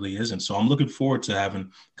really isn't. So I'm looking forward to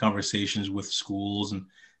having conversations with schools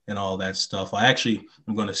and all that stuff.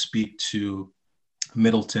 I'm going to speak to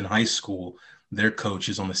Middleton High School. Their coach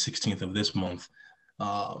is on the 16th of this month,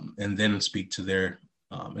 and then speak to their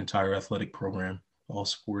entire athletic program, all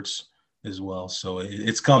sports as well. So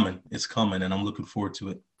it's coming, and I'm looking forward to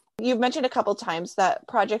it. You've mentioned a couple times that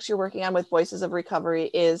projects you're working on with Voices of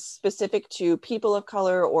Recovery is specific to people of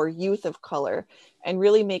color or youth of color, and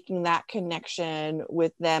really making that connection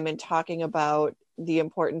with them and talking about the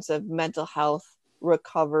importance of mental health,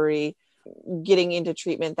 recovery, getting into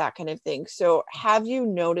treatment, that kind of thing. So have you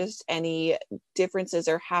noticed any differences,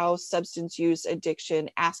 or how substance use, addiction,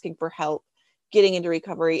 asking for help, getting into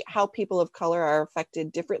recovery, how people of color are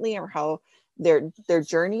affected differently, or how their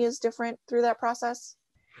journey is different through that process?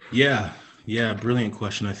 Yeah, brilliant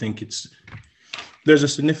question. I think there's a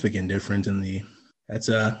significant difference that's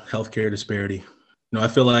a healthcare disparity. I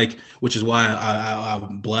feel like, which is why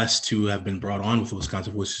I'm blessed to have been brought on with the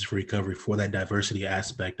Wisconsin Voices for Recovery, for that diversity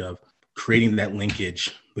aspect of creating that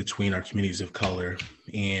linkage between our communities of color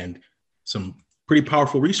and some pretty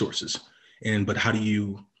powerful resources. But how do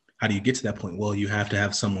you get to that point? Well, you have to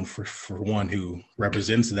have someone for one who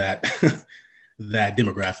represents that that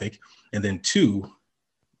demographic, and then two,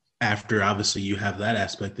 after obviously you have that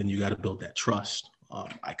aspect, then you got to build that trust.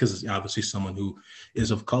 Because obviously someone who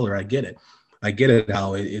is of color, I get it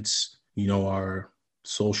how it's our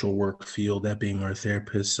social work field, that being our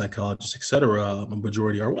therapists, psychologists, etc. A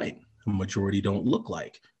majority are white, a majority don't look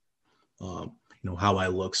like how I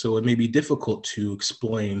look. So it may be difficult to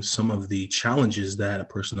explain some of the challenges that a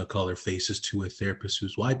person of color faces to a therapist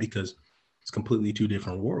who's white, because it's completely two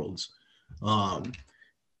different worlds.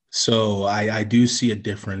 So I do see a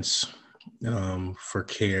difference for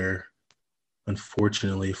care,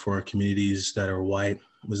 unfortunately, for our communities that are white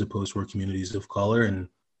as opposed to our communities of color. And,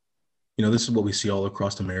 this is what we see all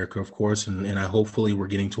across America, of course. And I hopefully we're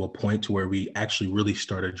getting to a point to where we actually really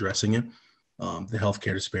start addressing it, the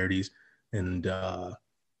healthcare disparities, and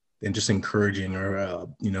just encouraging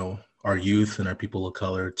our youth and our people of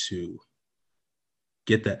color to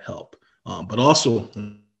get that help. But also,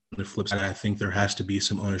 on the flip side, I think there has to be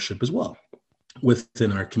some ownership as well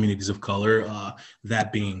within our communities of color.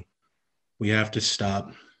 That being, we have to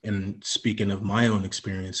stop. And speaking of my own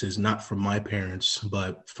experiences, not from my parents,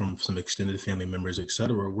 but from some extended family members, et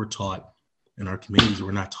cetera, we're taught in our communities,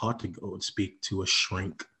 we're not taught to go and speak to a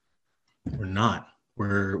shrink. We're not.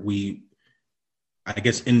 I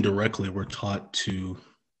guess indirectly, we're taught to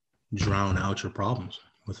drown out your problems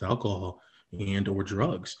with alcohol and or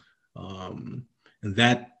drugs. And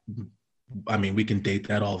that I mean, we can date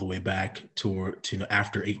that all the way back to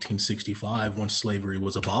after 1865 when slavery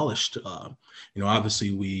was abolished.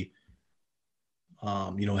 Obviously we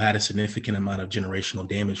had a significant amount of generational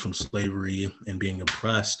damage from slavery and being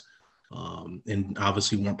oppressed, and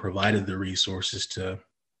obviously weren't provided the resources to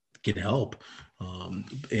get help.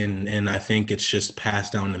 And I think it's just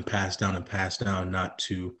passed down and passed down and passed down not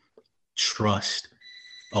to trust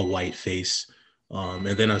a white face. And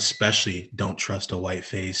then especially don't trust a white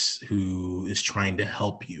face who is trying to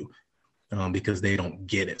help you, because they don't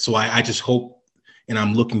get it. So I just hope, and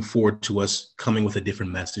I'm looking forward to us coming with a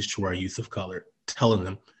different message to our youth of color, telling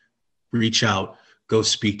them, reach out, go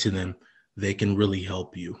speak to them. They can really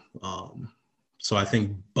help you. So I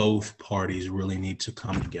think both parties really need to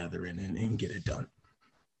come together and get it done.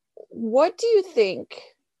 What do you think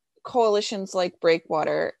coalitions like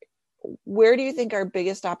Breakwater, where do you think our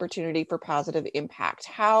biggest opportunity for positive impact?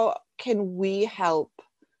 How can we help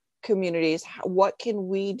communities? What can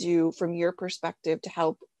we do from your perspective to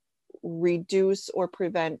help reduce or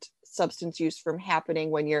prevent substance use from happening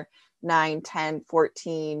when you're 9, 10,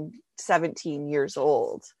 14, 17 years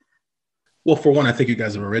old? Well, for one, I think you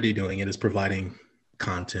guys are already doing it, is providing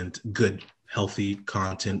content, good, healthy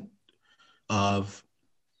content of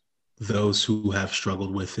those who have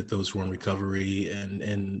struggled with it, those who are in recovery,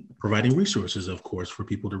 and providing resources, of course, for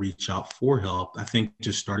people to reach out for help. I think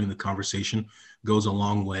just starting the conversation goes a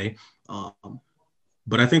long way.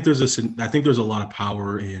 But I think there's a lot of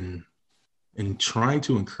power in trying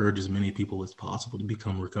to encourage as many people as possible to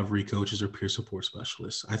become recovery coaches or peer support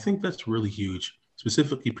specialists. I think that's really huge.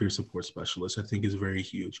 Specifically, peer support specialists, I think, is very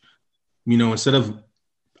huge. Instead of,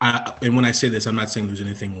 and when I say this, I'm not saying there's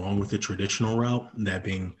anything wrong with the traditional route, that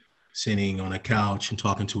being sitting on a couch and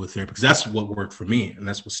talking to a therapist, because that's what worked for me, and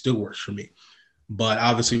that's what still works for me. But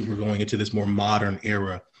obviously, we're going into this more modern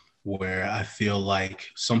era where I feel like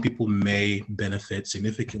some people may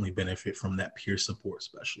significantly benefit from that peer support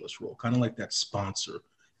specialist role, kind of like that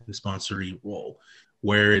the sponsoree role,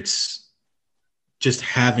 where it's just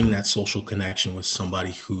having that social connection with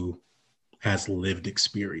somebody who has lived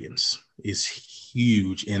experience is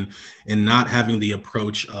huge. And not having the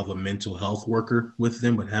approach of a mental health worker with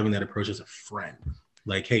them, but having that approach as a friend,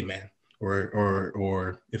 like, hey man,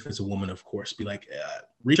 or if it's a woman, of course, be like,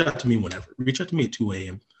 reach out to me whenever, reach out to me at 2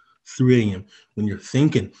 a.m., 3 a.m. when you're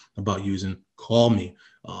thinking about using, call me.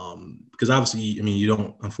 Because obviously, I mean, you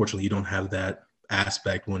don't have that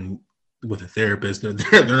aspect with a therapist. They're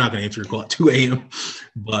not going to answer your call at 2 a.m.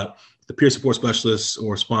 But the peer support specialist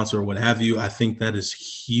or sponsor or what have you, I think that is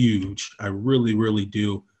huge. I really, really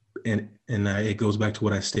do. And it goes back to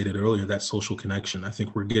what I stated earlier, that social connection. I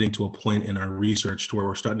think we're getting to a point in our research to where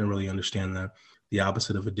we're starting to really understand that the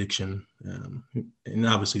opposite of addiction. And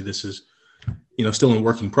obviously this is, still in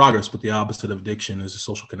working progress, but the opposite of addiction is a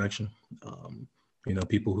social connection.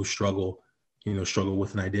 People who struggle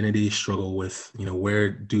with an identity, struggle with, where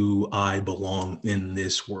do I belong in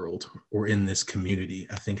this world or in this community?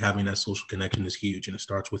 I think having that social connection is huge, and it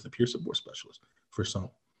starts with a peer support specialist for some.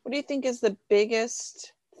 What do you think is the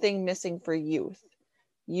biggest thing missing for youth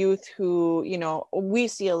who, we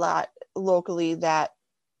see a lot locally that,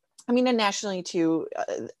 and nationally too,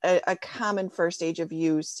 a common first age of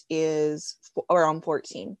use is around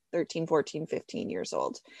 13, 14, 15 years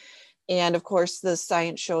old. And of course, the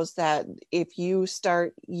science shows that if you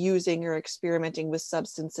start using or experimenting with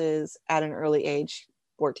substances at an early age,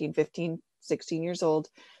 14, 15, 16 years old,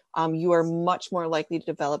 you are much more likely to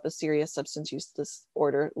develop a serious substance use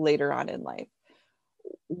disorder later on in life.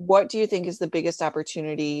 What do you think is the biggest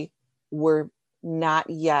opportunity we're not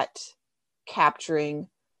yet capturing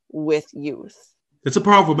with youth? It's a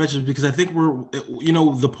powerful message, because I think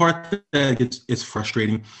the part that it's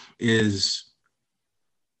frustrating is,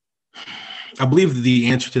 I believe the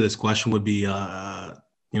answer to this question would be,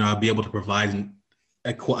 I'd be able to provide an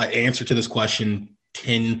answer to this question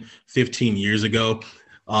 10, 15 years ago.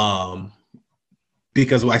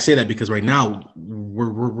 Because I say that because right now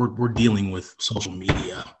we're dealing with social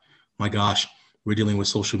media. My gosh, we're dealing with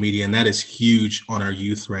social media, and that is huge on our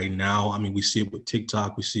youth right now. I mean, we see it with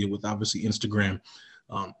TikTok, we see it with obviously Instagram,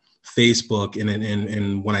 Facebook,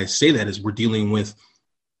 and when I say that is we're dealing with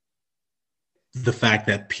the fact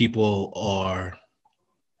that people are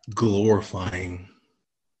glorifying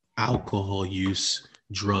alcohol use,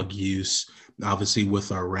 drug use, obviously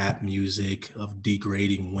with our rap music of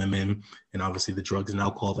degrading women, and obviously the drugs and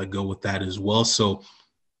alcohol that go with that as well. So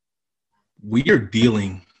we are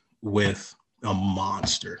dealing with a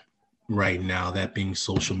monster right now, that being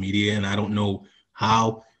social media. And I don't know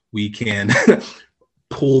how we can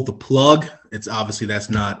pull the plug. It's obviously that's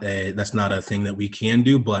not a thing that we can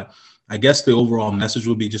do, but I guess the overall message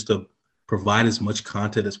would be just to provide as much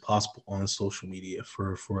content as possible on social media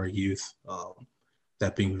for our youth.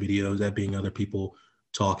 That being videos, that being other people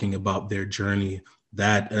talking about their journey,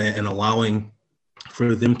 that and allowing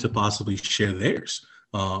for them to possibly share theirs.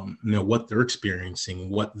 What they're experiencing,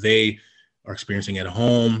 what they are experiencing at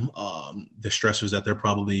home, the stressors that they're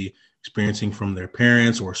probably experiencing from their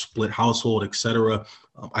parents or split household, etc.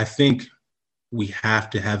 I think we have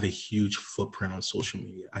to have a huge footprint on social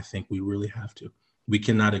media. I think we really have to. We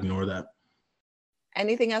cannot ignore that.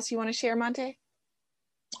 Anything else you want to share, Montee?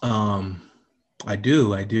 I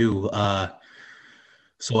do.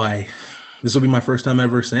 This will be my first time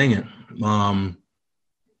ever saying it.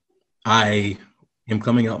 I am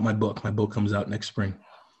coming out my book. My book comes out next spring.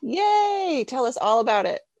 Yay! Tell us all about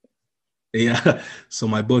it. Yeah. So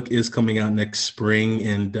my book is coming out next spring,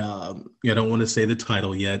 and I don't want to say the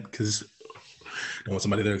title yet because I don't want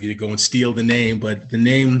somebody to go and steal the name, but the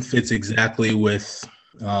name fits exactly with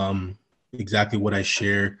exactly what I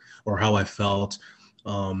shared or how I felt.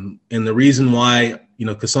 And the reason why,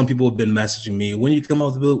 because some people have been messaging me, when you come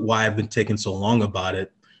out with the book, why I've been taking so long about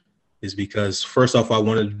it is because first off, I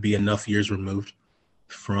wanted to be enough years removed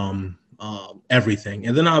from everything.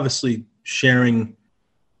 And then obviously sharing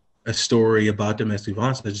a story about domestic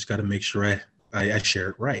violence, I just got to make sure I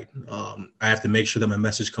share it right. I have to make sure that my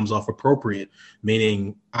message comes off appropriate,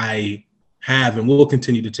 meaning I have and will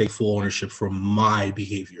continue to take full ownership for my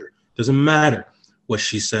behavior. Doesn't matter what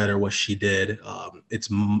she said or what she did.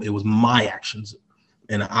 It was my actions,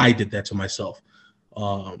 and I did that to myself.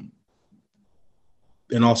 And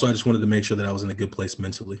also, I just wanted to make sure that I was in a good place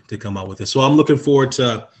mentally to come out with it. So I'm looking forward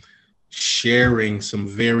to sharing some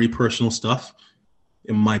very personal stuff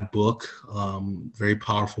in my book. Very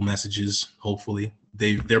powerful messages. Hopefully,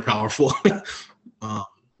 they're powerful.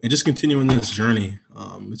 And just continuing this journey.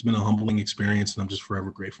 It's been a humbling experience, and I'm just forever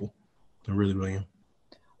grateful. I really, really am.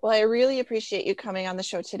 Well, I really appreciate you coming on the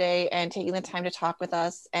show today and taking the time to talk with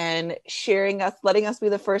us and sharing us, letting us be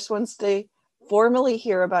the first ones to formally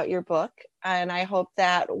hear about your book. And I hope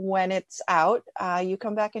that when it's out, you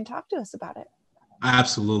come back and talk to us about it.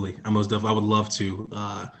 Absolutely. I would love to.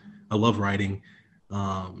 I love writing.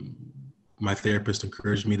 My therapist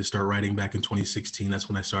encouraged me to start writing back in 2016. That's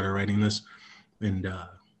when I started writing this. And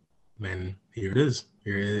man, here it is.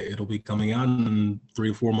 It'll be coming out in 3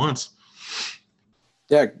 or 4 months.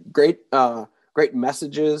 Yeah, great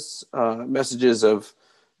messages of,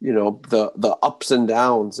 the ups and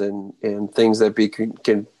downs and things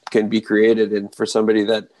that can be created. And for somebody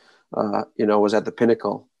that, was at the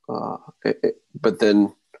pinnacle, but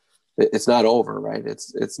then it's not over, right?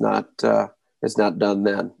 It's not done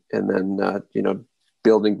then. And then,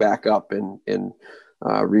 building back up and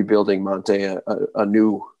rebuilding Montee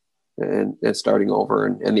anew and starting over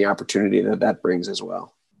and the opportunity that brings as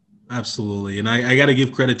well. Absolutely. And I got to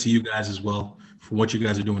give credit to you guys as well for what you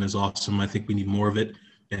guys are doing is awesome. I think we need more of it.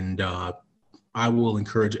 And I will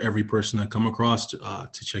encourage every person I come across to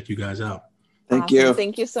check you guys out. Thank you.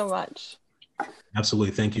 Thank you so much.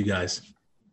 Absolutely. Thank you guys.